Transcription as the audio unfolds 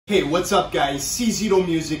Hey, what's up guys?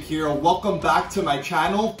 CZitoMusic here. Welcome back to my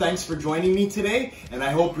channel. Thanks for joining me today, and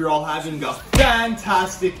I hope you're all having a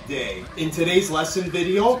fantastic day. In today's lesson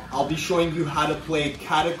video, I'll be showing you how to play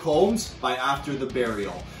Catacombs by After the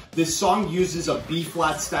Burial. This song uses a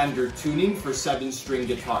B-flat standard tuning for 7-string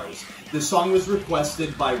guitars. This song was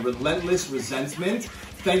requested by Relentless Resentment.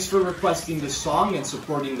 Thanks for requesting this song and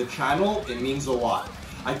supporting the channel. It means a lot.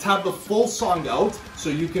 I tab the full song out so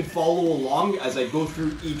you can follow along as I go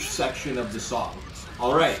through each section of the song.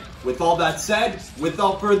 Alright, with all that said,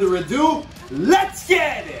 without further ado, let's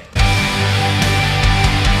get it!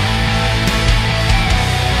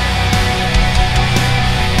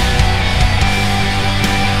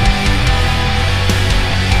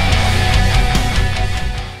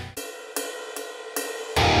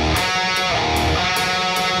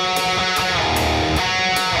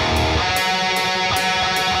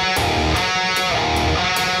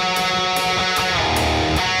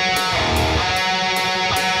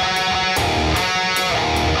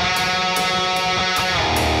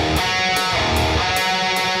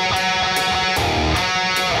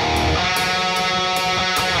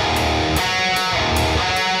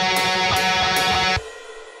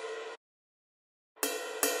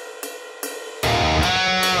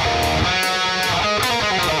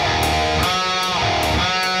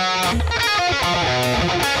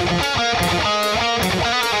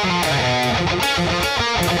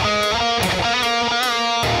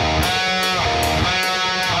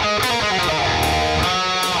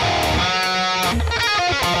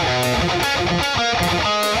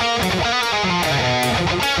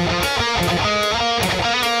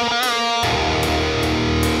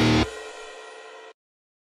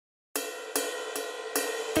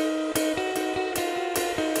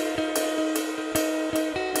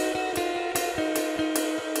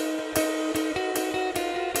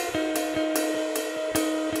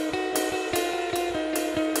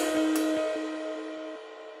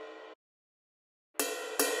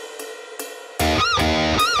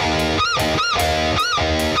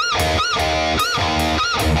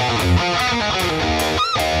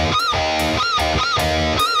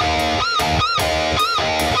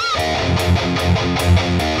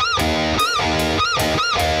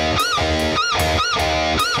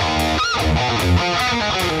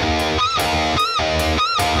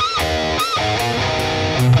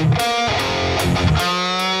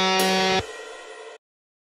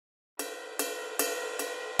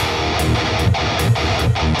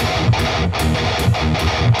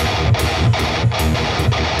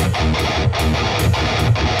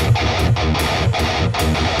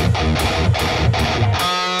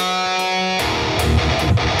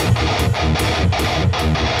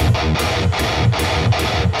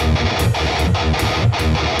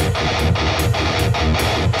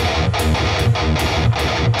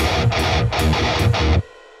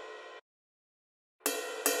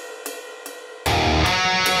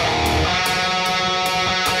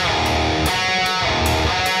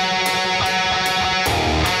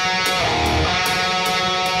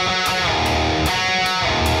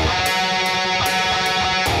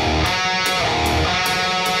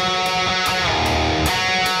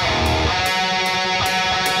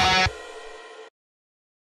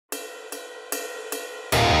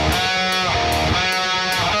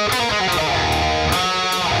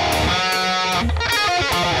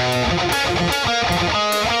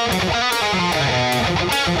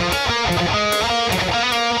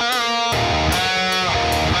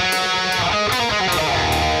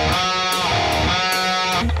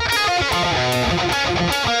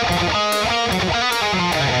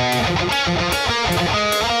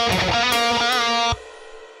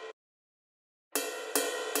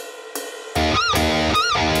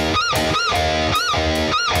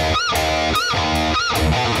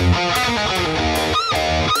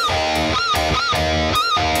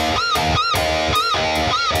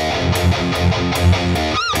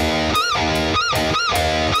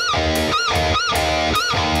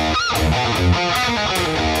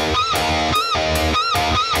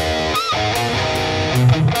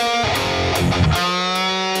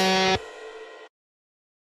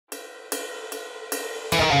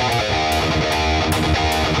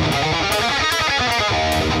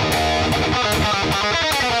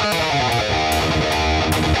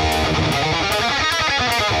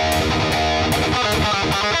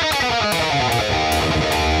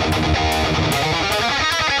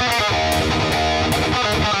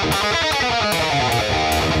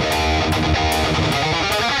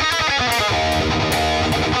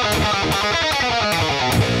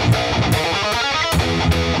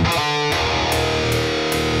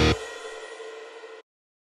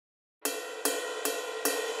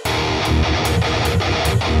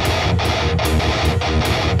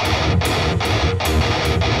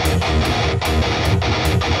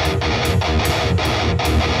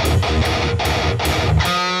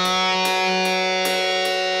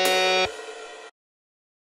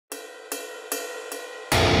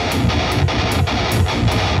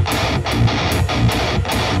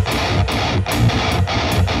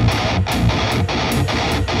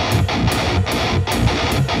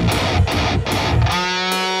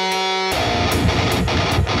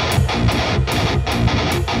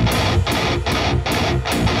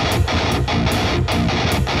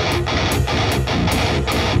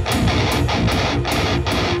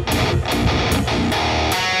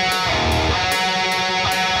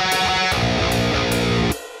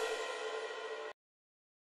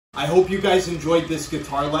 I hope you guys enjoyed this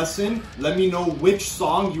guitar lesson. Let me know which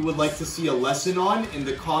song you would like to see a lesson on in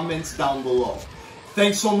the comments down below.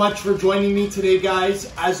 Thanks so much for joining me today,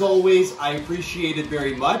 guys. As always, I appreciate it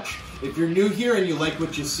very much. If you're new here and you like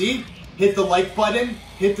what you see, hit the like button,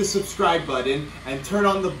 hit the subscribe button, and turn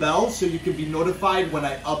on the bell so you can be notified when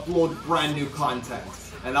I upload brand new content.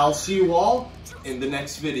 And I'll see you all in the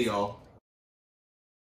next video.